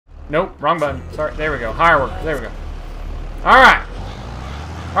Nope, wrong button. Sorry, there we go. Hire worker, there we go. Alright.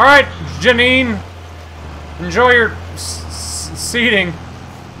 Alright, Janine. Enjoy your seating.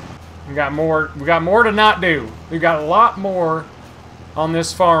 We got more to not do. We've got a lot more on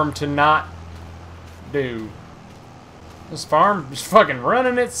this farm to not do. This farm is fucking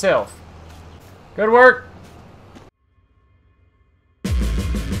running itself. Good work.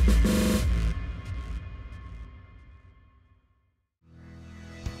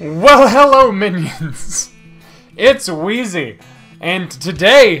 Well, hello, minions. It's Wheezy, and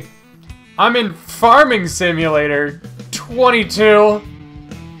today I'm in Farming Simulator 22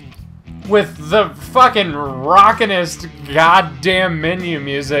 with the fucking rockinest goddamn menu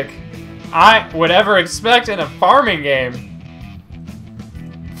music I would ever expect in a farming game.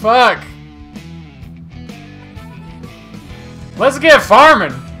 Fuck. Let's get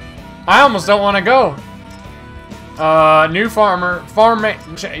farming. I almost don't want to go. New farmer,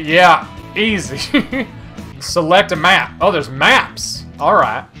 yeah, easy. Select a map. Oh, there's maps.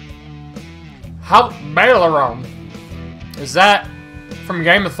 Alright. How Baileron. Is that from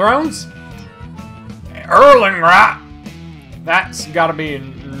Game of Thrones? Erlingrat. That's gotta be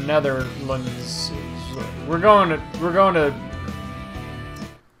in Netherlands. We're going to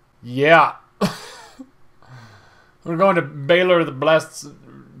yeah. We're going to Baylor the Blessed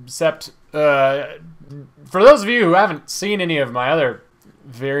Sept. For those of you who haven't seen any of my other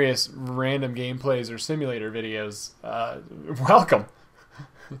various random gameplays or simulator videos, welcome.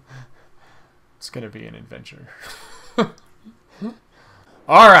 It's gonna be an adventure.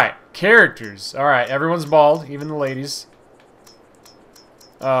 Alright, characters. Alright, everyone's bald, even the ladies.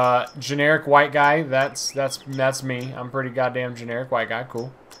 Generic white guy, that's me. I'm pretty goddamn generic white guy,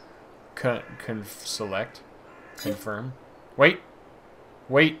 cool. Select. Confirm.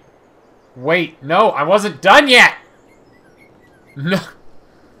 Wait, no, I wasn't done yet! No.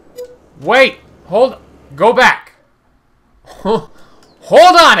 Wait, go back. Hold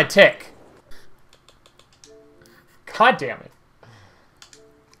on a tick. God damn it.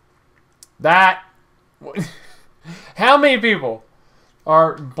 How many people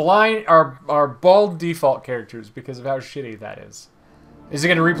are bald default characters because of how shitty that is? Is it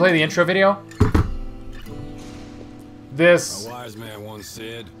gonna replay the intro video? This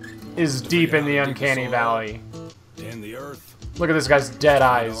is deep in the uncanny valley. Look at this guy's dead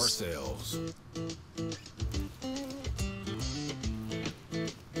eyes.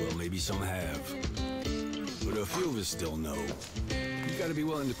 Well, maybe some have, but a few of us still know. You gotta be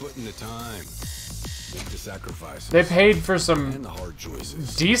willing to put in the time, make the sacrifices. They paid for some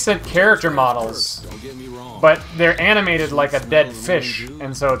decent character models, but they're animated like a dead fish,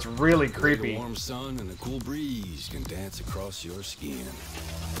 and so it's really creepy. Warm sun and a cool breeze can dance across your skin.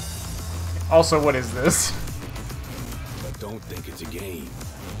 Also, what is this? But don't think it's a game.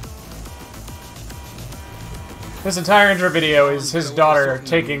 This entire intro video is his daughter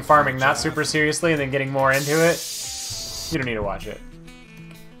taking farming not super seriously and then getting more into it. You don't need to watch it.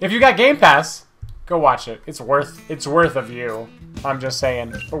 If you got Game Pass, go watch it. It's worth a view. I'm just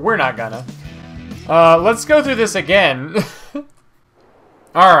saying. But we're not gonna. Let's go through this again.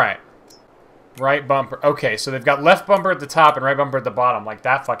 Alright. Right bumper. Okay, so they've got left bumper at the top and right bumper at the bottom. Like,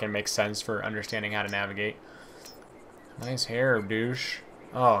 that fucking makes sense for understanding how to navigate. Nice hair, douche.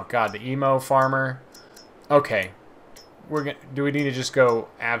 Oh, God, the emo farmer. Okay. Do we need to just go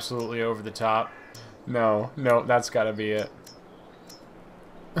absolutely over the top? No, that's gotta be it.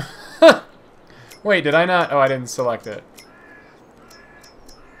 Wait, did I not? Oh, I didn't select it.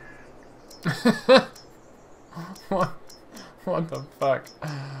 What the fuck?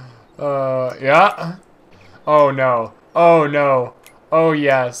 Yeah. Oh no. Oh no. Oh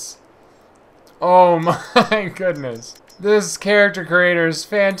yes. Oh my goodness. This character creator is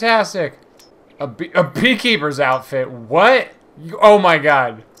fantastic. A beekeeper's outfit. What? Oh my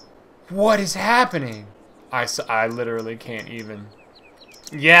god. What is happening? I literally can't even.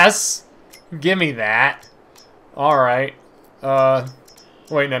 Yes. Give me that. Alright.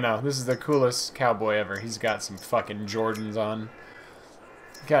 Wait, no. This is the coolest cowboy ever. He's got some fucking Jordans on.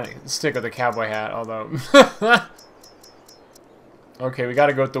 Gotta stick with the cowboy hat, although. Okay, we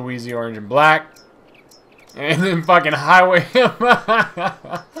gotta go with the Wheezy orange and black. And then fucking highway him.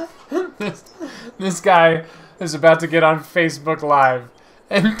 This guy is about to get on Facebook Live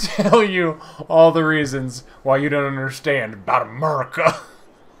and tell you all the reasons why you don't understand about America.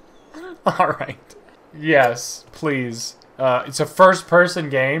 Alright. Yes, please. It's a first-person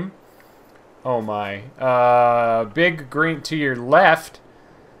game. Oh my. Big green to your left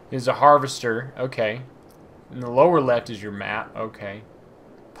is a harvester. Okay. In the lower left is your map. Okay.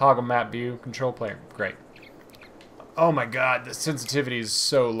 Toggle map view. Control player. Great. Oh my god, the sensitivity is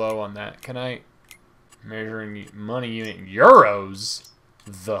so low on that. Can I... Measuring money unit in euros?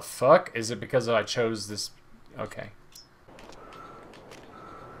 The fuck? Is it because I chose this... Okay.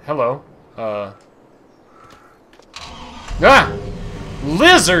 Hello. Ah!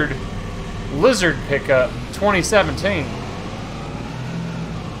 Lizard! Lizard pickup 2017.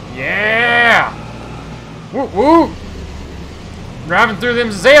 Yeah! Woo woo! Driving through them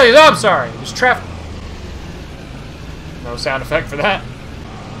azaleas. Oh, I'm sorry. There's traffic. No sound effect for that.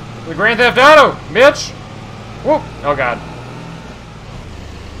 The Grand Theft Auto, bitch! Whoop! Oh god.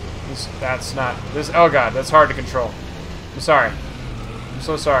 That's not... Oh god, that's hard to control. I'm sorry. I'm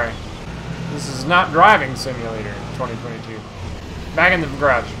so sorry. This is not Driving Simulator 2022. Back in the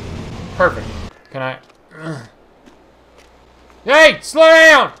garage. Perfect. Can I... Hey! Slow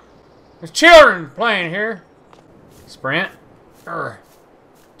down! There's children playing here. Sprint.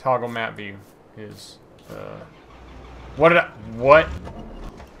 Toggle map view is... What did I... What?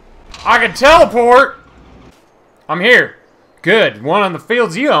 I can teleport! I'm here. Good. One of the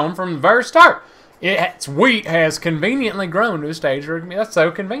fields you own from the very start. Its wheat has conveniently grown to a stage where that's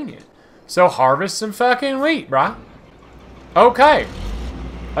so convenient. So harvest some fucking wheat, brah. Okay.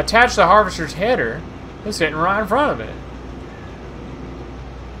 Attach the harvester's header. It's sitting right in front of it.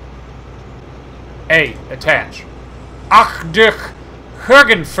 A. Attach. Ach dich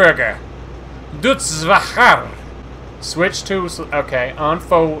Hugenfurger. Dutzwachar. Switch to... Okay.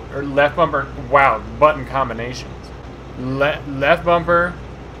 Unfold or left bumper. Wow. Button combinations. Left bumper.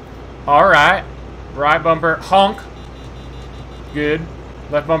 Alright. Right bumper. Honk. Good.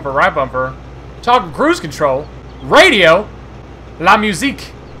 Left bumper. Right bumper. Toggle cruise control. Radio. La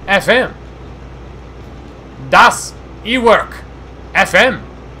Musique. FM. Das E-Work. FM.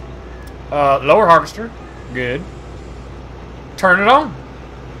 Lower harvester. Good. Turn it on.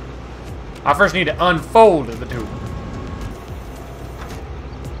 I first need to unfold the tube.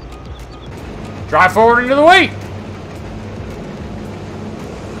 Drive forward into the wheat.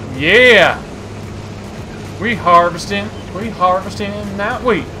 Yeah. We harvesting that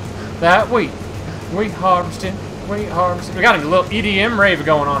wheat. That wheat. We harvesting. We harvesting. We got a little EDM rave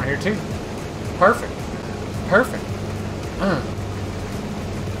going on here too. Perfect. Perfect.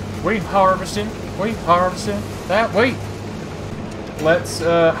 We harvesting that wheat. Let's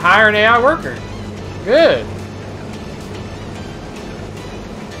hire an AI worker. Good.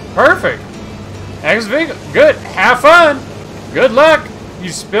 Perfect. XV, good. Have fun. Good luck. You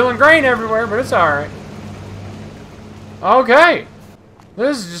spilling grain everywhere, but it's alright. Okay.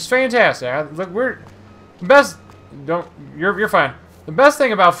 This is just fantastic. Look, we're the best. Don't you're fine. The best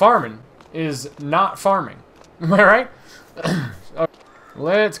thing about farming is not farming. Am I right? Okay.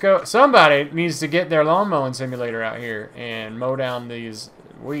 Let's go. Somebody needs to get their lawn mowing simulator out here and mow down these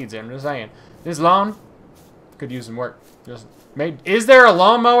weeds. I'm just saying. This lawn could use some work. Just made. Is there a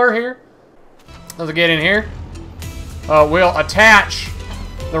lawnmower here? Let's get in here. We'll attach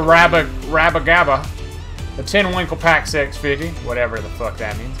the Rabagaba, the 10 Winkle Pack 650, whatever the fuck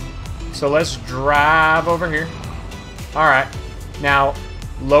that means. So let's drive over here. Alright. Now,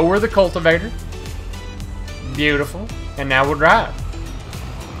 lower the cultivator. Beautiful. And now we'll drive.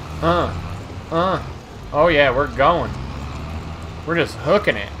 Oh yeah, we're going. We're just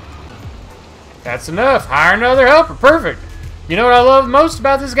hooking it. That's enough. Hire another helper. Perfect. You know what I love most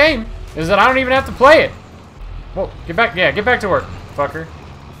about this game? Is that I don't even have to play it. Whoa, get back. Yeah, get back to work, fucker.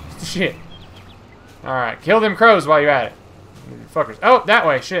 Shit. Alright, kill them crows while you're at it. Fuckers. Oh, that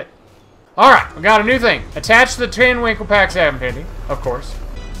way. Shit. Alright, we got a new thing. Attach the 10 Winkle Pack 750, of course.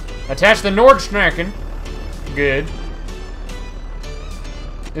 Attach the Nordstrecken. Good.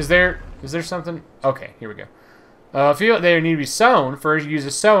 Is there something? Okay, here we go. Feel they need to be sewn. First, use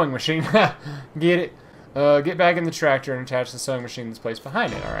a sewing machine. Get it. Get back in the tractor and attach the sewing machine that's placed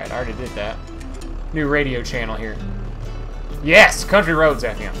behind it. Alright, I already did that. New radio channel here. Yes! Country roads,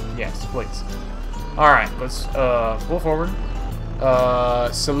 FM. Yes, please. Alright, let's pull forward.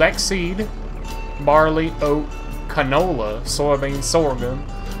 Select seed. Barley, oat, canola, soybean, sorghum.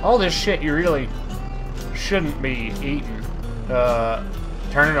 All this shit you really shouldn't be eating.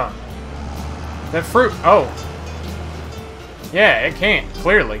 Turn it on. That fruit. Oh. Yeah, it can't,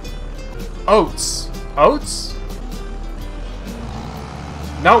 clearly. Oats. Oats?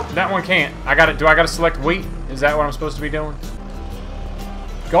 Nope, that one can't. Do I gotta select wheat? Is that what I'm supposed to be doing?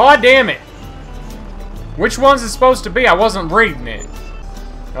 God damn it! Which one's it supposed to be? I wasn't reading it.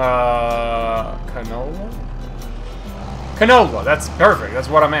 Canola? Canola, that's perfect. That's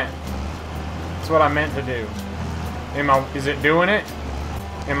what I meant. That's what I meant to do. Is it doing it?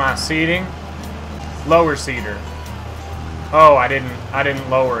 Am I seeding? Lower seeder. Oh, I didn't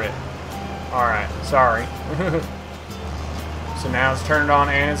lower it. Alright, sorry. So now it's turned on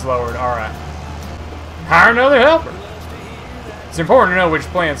and it's lowered. Alright. Hire another helper. It's important to know which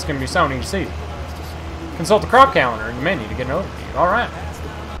plants can be sown each season. Consult the crop calendar in the menu to get an overview. Alright.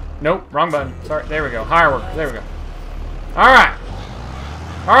 Nope, wrong button. Sorry, there we go. Hire worker. There we go. Alright.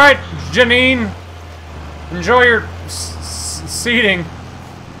 Alright, Janine. Enjoy your seating.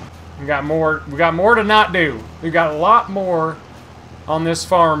 We got more to not do. We've got a lot more on this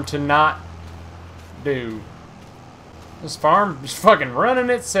farm to not do. This farm is fucking running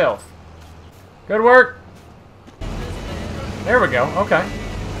itself. Good work. There we go. Okay.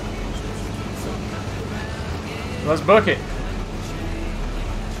 Let's book it.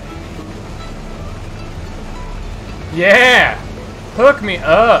 Yeah! Hook me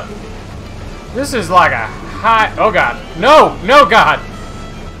up. This is like a high... Oh, God. No! No, God!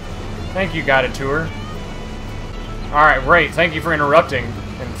 Thank you, guided tour. Alright, great. Thank you for interrupting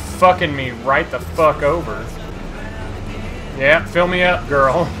and fucking me right the fuck over. Yeah, fill me up,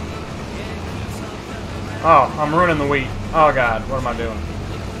 girl. Oh, I'm ruining the wheat. Oh, God. What am I doing?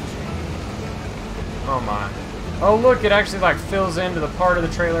 Oh, my. Oh, look. It actually, like, fills into the part of the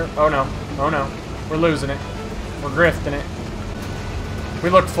trailer. Oh, no. Oh, no. We're losing it. We're grifting it. We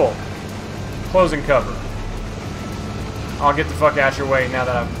look full. Closing cover. I'll get the fuck out your way now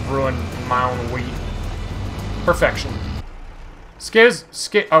that I've ruined my own wheat. Perfection. Skiz.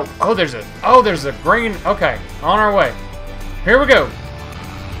 There's a green. Okay. On our way. Here we go.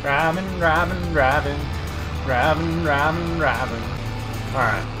 Driving.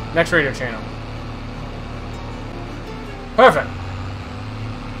 Alright. Next radio channel. Perfect.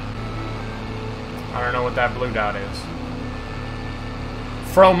 I don't know what that blue dot is.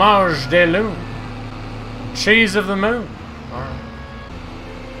 Fromage de lune. Cheese of the moon. Alright.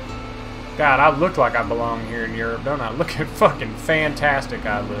 God, I look like I belong here in Europe, don't I? Look at fucking fantastic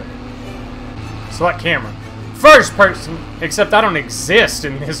I look. Select camera. First person, except I don't exist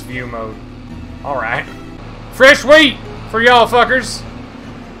in this view mode. Alright. Fresh wheat for y'all fuckers.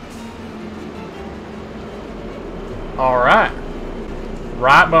 Alright.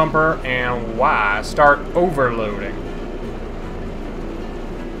 Right bumper and Y. Start overloading.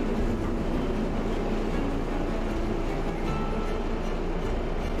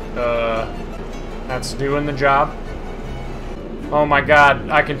 That's doing the job. Oh my God,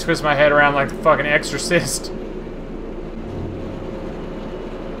 I can twist my head around like the fucking Exorcist.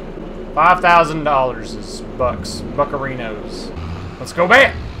 $5,000 is bucks. Buccarinos. Let's go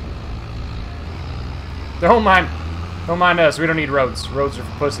back. Don't mind us. We don't need roads. Roads are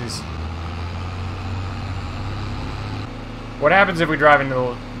for pussies. What happens if we drive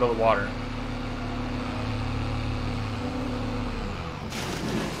into the water?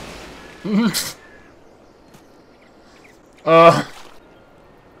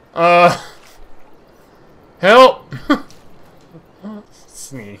 Help!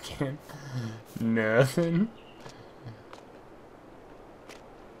 Sneaking. Nothing.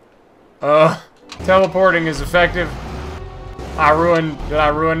 Teleporting is effective. I ruined it.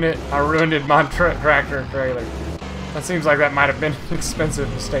 I ruined my tractor trailer. That seems like that might have been an expensive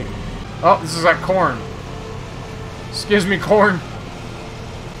mistake. Oh, this is like corn. Excuse me, corn.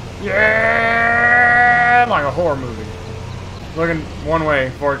 Yeah! Like a horror movie. Looking one way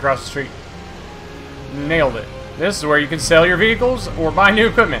before we cross the street. Nailed it. This is where you can sell your vehicles or buy new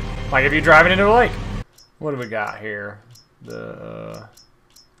equipment. Like if you're driving into a lake. What do we got here?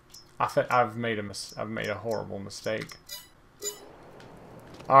 I've made a horrible mistake.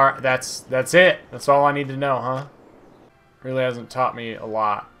 All right, that's it. That's all I need to know, huh? Really hasn't taught me a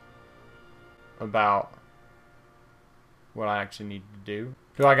lot about what I actually need to do.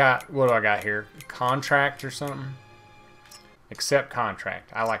 What do I got here? Contract or something? Accept contract.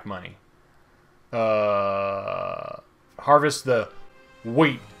 I like money. Harvest the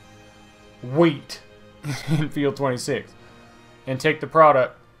wheat in field 26 and take the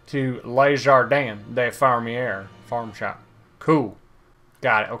product to Les Jardins des Fermiers farm shop. Cool.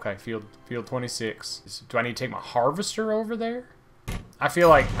 Got it. Okay, field 26. Do I need to take my harvester over there? I feel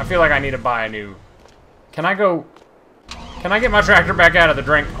like I need to buy a new. Can I get my tractor back out of the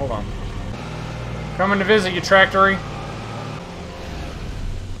drink? Hold on. Coming to visit you, tractory.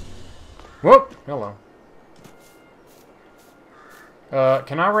 Whoop! Hello.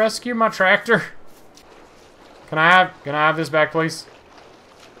 Can I rescue my tractor? Can I have this back, please?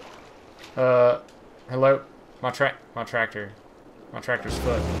 Hello? My tractor. My tractor's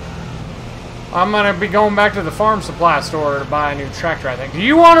foot. I'm gonna be going back to the farm supply store to buy a new tractor, I think. Do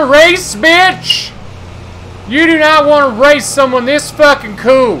you want to race, bitch? You do not want to race someone this fucking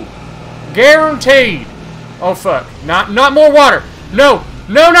cool. Guaranteed. Oh, fuck. Not more water. No.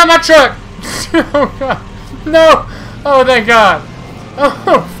 No, not my truck. Oh, God. No. Oh, thank God.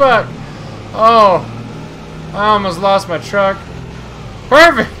 Oh, fuck. Oh. I almost lost my truck.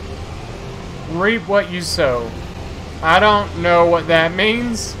 Perfect. Reap what you sow. I don't know what that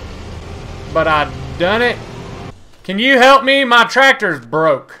means, but I done it. Can you help me? My tractor's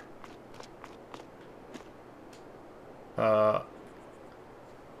broke.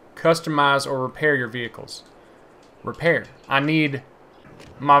 Customize or repair your vehicles. Repair. I need...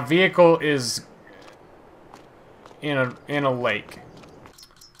 My vehicle is in a lake.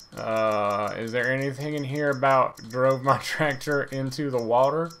 Is there anything in here about drove my tractor into the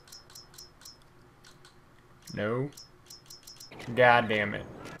water? No. God damn it.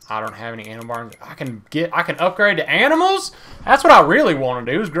 I don't have any animal barns. I can upgrade to animals? That's what I really want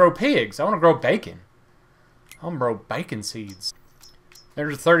to do, is grow pigs. I want to grow bacon. I want to grow bacon seeds.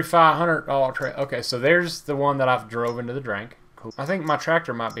 There's a $3,500 trade. Okay, so there's the one that I've drove into the drink. Cool. I think my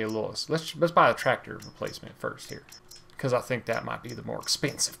tractor might be a little... Let's buy the tractor replacement first here, because I think that might be the more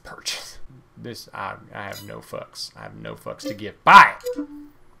expensive purchase. This, I have no fucks. I have no fucks to give. Buy it!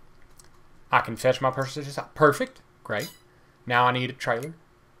 I can fetch my purchases out. Perfect. Great. Now I need a trailer.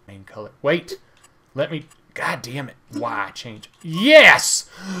 Main color. Wait. Let me... God damn it. Why change? Yes!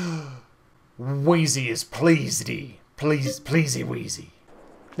 Wheezy is pleasedy. Pleasy Wheezy.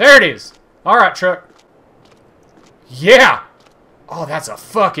 There it is. Alright, truck. Yeah! Oh, that's a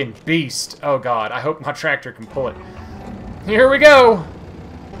fucking beast. Oh, God. I hope my tractor can pull it. Here we go.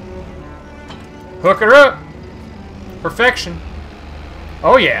 Hook her up. Perfection.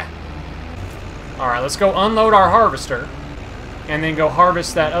 Oh, yeah. Alright, let's go unload our harvester. And then go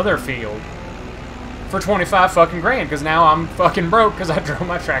harvest that other field. For 25 fucking grand. Because now I'm fucking broke because I drove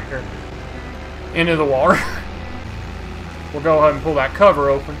my tractor into the water. We'll go ahead and pull that cover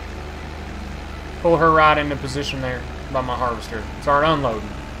open. Pull her right into position there by my harvester. Start unloading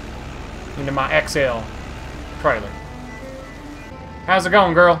into my XL trailer. How's it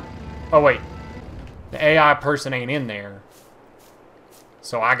going, girl? Oh, wait. The AI person ain't in there.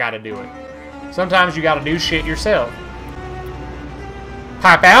 So I gotta do it. Sometimes you gotta do shit yourself.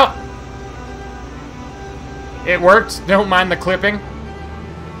 Pop out. It worked. Don't mind the clipping.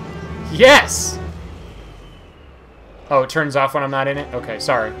 Yes! Oh, it turns off when I'm not in it? Okay,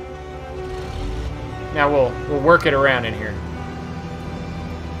 sorry. Now we'll work it around in here.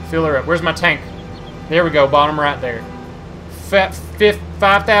 Fill her up. Where's my tank? There we go, bottom right there.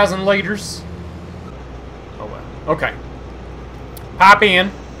 5,000 liters. Oh, well. Okay. Pop in.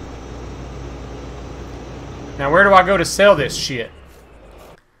 Now, where do I go to sell this shit?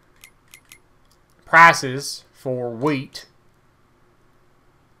 Prices for wheat.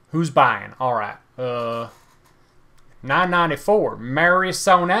 Who's buying? Alright. $9.94.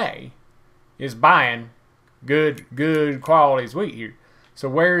 Marisone is buying good qualities wheat here. So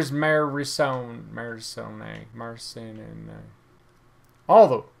where's Marisone?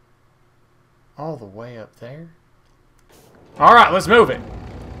 All the way up there. All right, let's move it.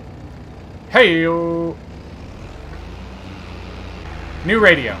 Hey, new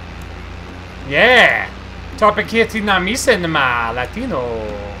radio. Yeah. Topicchetti na misa in ma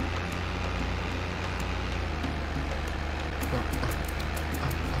Latino.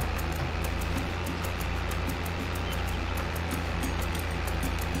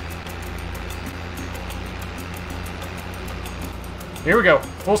 Here we go.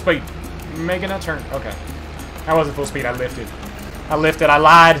 Full speed. Making a turn. Okay. That wasn't full speed. I lifted. I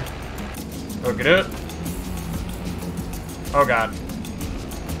lied. Hook it up. Oh, God.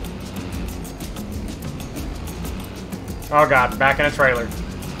 Oh, God. Back in a trailer.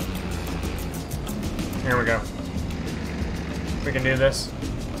 Here we go. We can do this.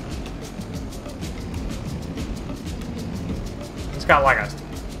 It's got like a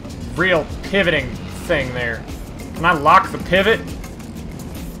real pivoting thing there. Can I lock the pivot?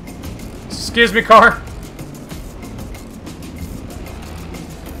 Excuse me, car.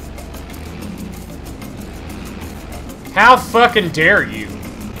 How fucking dare you?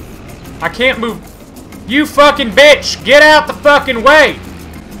 I can't move. You fucking bitch! Get out the fucking way!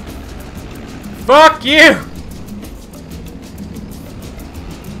 Fuck you!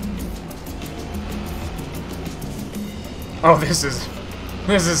 Oh, this is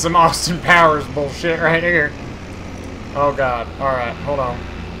some Austin Powers bullshit right here. Oh, God. Alright, hold on.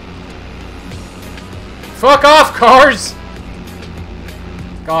 Fuck off, cars!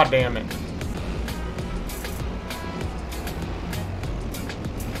 God damn it.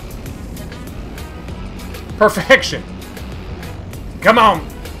 Perfection. Come on.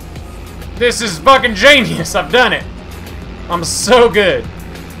 This is fucking genius. I've done it. I'm so good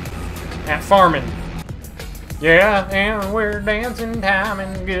at farming. Yeah, and we're dancing time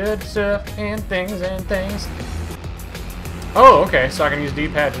and good stuff and things and things. Oh, okay, so I can use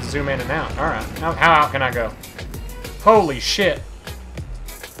D-pad to zoom in and out. Alright, how out can I go? Holy shit.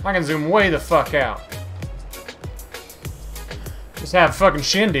 I can zoom way the fuck out. Just have a fucking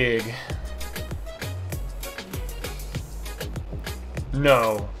shindig.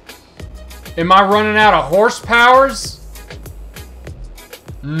 No. Am I running out of horsepowers?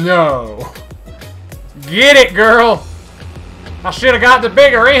 No. Get it, girl! I should have got the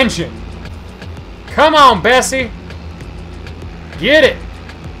bigger engine. Come on, Bessie. Get it.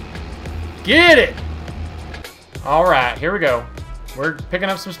 Get it. Alright, here we go. We're picking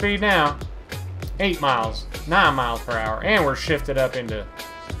up some speed now. 8 miles, 9 miles per hour. And we're shifted up into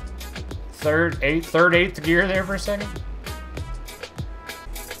eighth gear there for a second.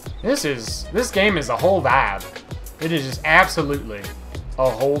 This game is a whole vibe. It is just absolutely a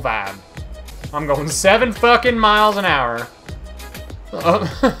whole vibe. I'm going 7 fucking miles an hour.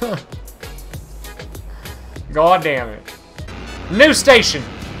 God damn it. New station.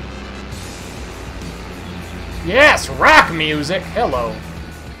 Yes, rock music. Hello.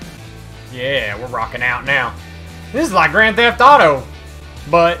 Yeah, we're rocking out now. This is like Grand Theft Auto.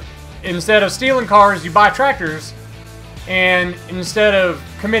 But instead of stealing cars, you buy tractors. And instead of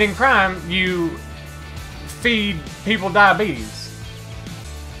committing crime, you feed people diabetes.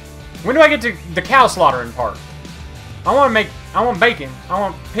 When do I get to the cow slaughtering part? I want bacon. I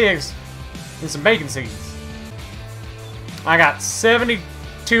want pigs and some bacon seeds. I got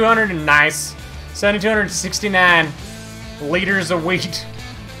 7,269 liters of wheat.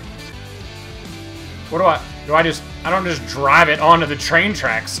 What do I don't just drive it onto the train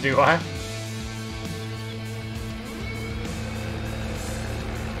tracks, do I?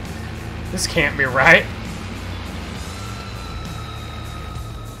 This can't be right.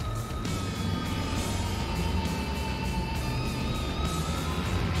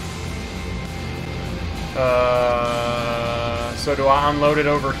 So do I unload it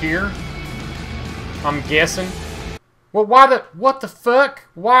over here? I'm guessing. Well, what the fuck?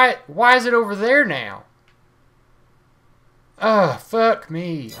 Why is it over there now? Ugh, fuck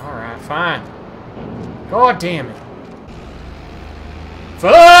me. Alright, fine. God damn it.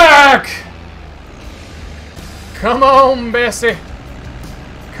 Fuck! Come on, Bessie.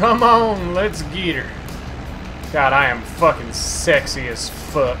 Come on, let's get her. God, I am fucking sexy as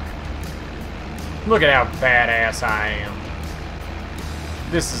fuck. Look at how badass I am.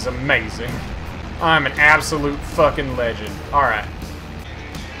 This is amazing. I'm an absolute fucking legend. Alright.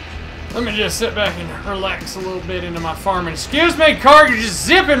 Let me just sit back and relax a little bit into my farming. Excuse me, car, you're just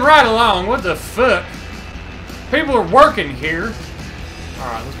zipping right along. What the fuck? People are working here.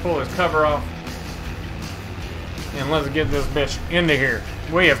 Alright, let's pull this cover off. And let's get this bitch into here.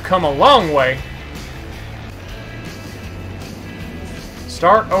 We have come a long way.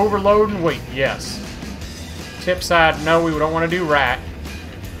 Start overloading wheat, yes. Tip side, no, we don't want to do right.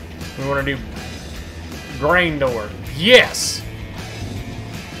 We want to do grain door, yes!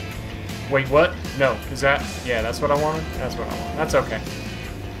 Wait, what? No, is that, yeah, that's what I wanted? That's what I want, that's okay.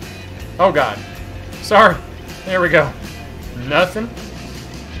 Oh god. Sorry, there we go. Nothing.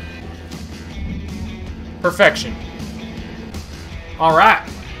 Perfection. Alright,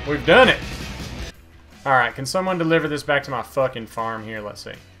 we've done it. Alright, can someone deliver this back to my fucking farm here? Let's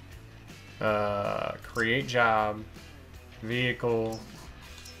see. Create job. Vehicle.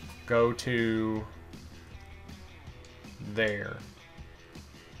 Go to there.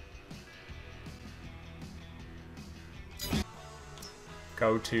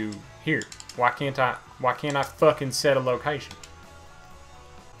 Go to here. Why can't I fucking set a location?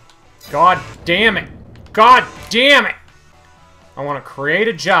 God damn it. God damn it. I want to create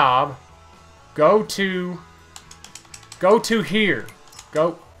a job. Go to here.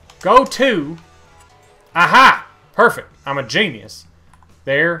 Go to. Aha! Perfect. I'm a genius.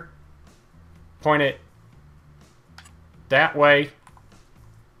 There. Point it that way.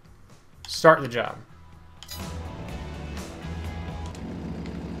 Start the job.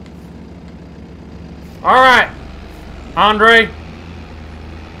 Alright. Andre.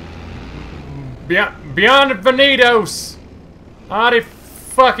 Beyond Venidos. Adi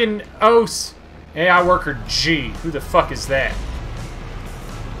fucking Os. AI worker G. Who the fuck is that?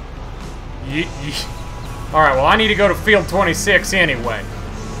 Alright, well I need to go to field 26 anyway.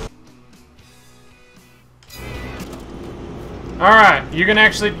 Alright, you can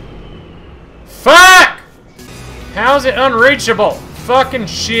actually... Fuck! How's it unreachable? Fucking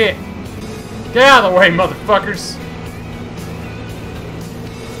shit. Get out of the way, motherfuckers.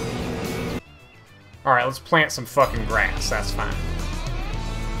 Alright, let's plant some fucking grass. That's fine.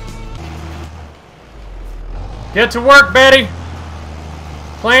 Get to work, Betty!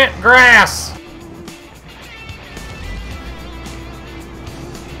 Plant grass!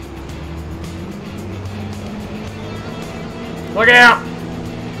 Look out!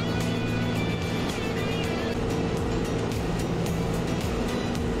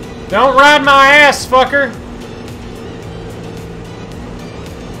 Don't ride my ass, fucker!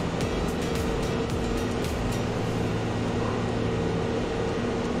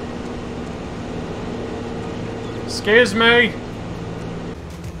 Excuse me.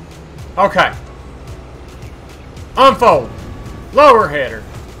 Okay. Unfold. Lower header.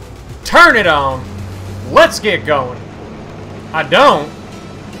 Turn it on. Let's get going. I don't.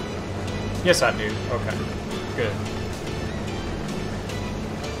 Yes, I do. Okay. Good.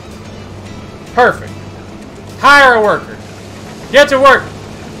 Perfect. Hire a worker. Get to work.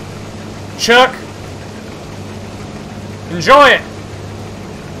 Chuck. Enjoy it.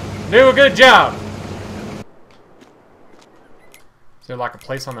 Do a good job. Is there like a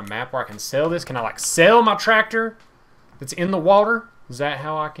place on the map where I can sell this? Can I like sell my tractor that's in the water? Is that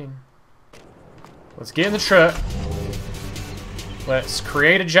how I can? Let's get in the truck. Let's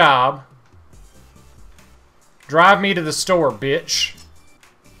create a job. Drive me to the store, bitch.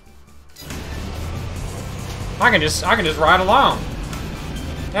 I can just ride along.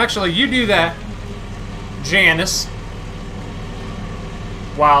 Actually, you do that, Janice.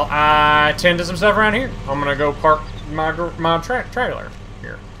 While I tend to some stuff around here. I'm gonna go park my trailer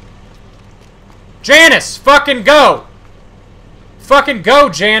here. Janice, fucking go! Fucking go,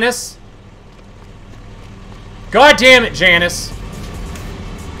 Janice! God damn it, Janice!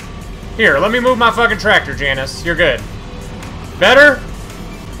 Here, let me move my fucking tractor, Janice. You're good. Better?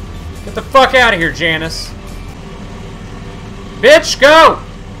 Get the fuck out of here, Janice. Bitch, go!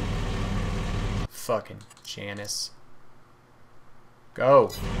 Fucking Janice. Go.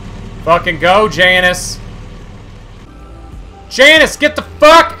 Fucking go, Janice. Janice, get the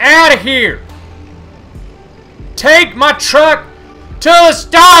fuck out of here! Take my truck to the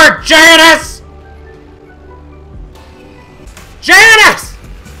store, Janice! Janice!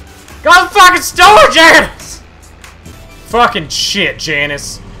 Go to the fucking store, Janice! Fucking shit,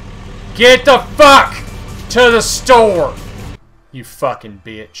 Janice. Get the fuck to the store, you fucking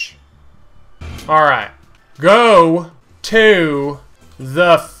bitch. Alright. Go to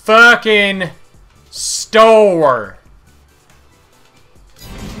the fucking store.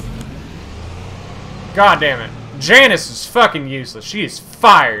 God damn it. Janice is fucking useless. She is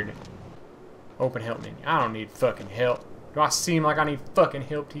fired. Open help menu. I don't need fucking help. Do I seem like I need fucking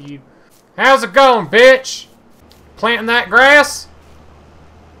help to you? How's it going, bitch? Planting that grass?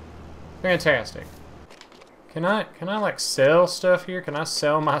 Fantastic. Can I like sell stuff here? Can I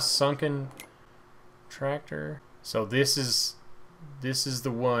sell my sunken tractor? So this is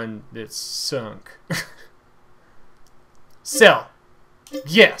the one that's sunk. Sell.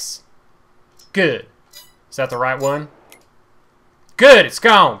 Yes. Good. Is that the right one? Good, it's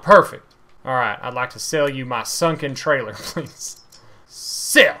gone. Perfect. Alright, I'd like to sell you my sunken trailer, please.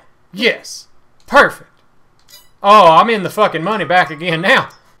 Sell. Yes. Perfect. Oh, I'm in the fucking money back again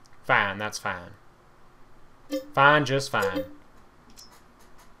now. Fine, that's fine. Fine, just fine.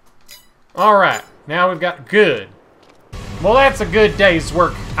 Alright, now we've got good. Well, that's a good day's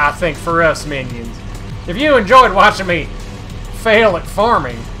work, I think, for us minions. If you enjoyed watching me fail at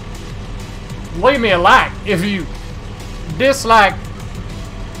farming, leave me a like. If you dislike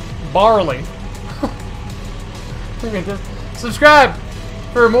barley, subscribe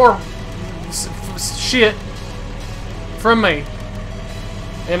for more shit from me.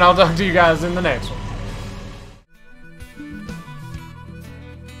 And I'll talk to you guys in the next one.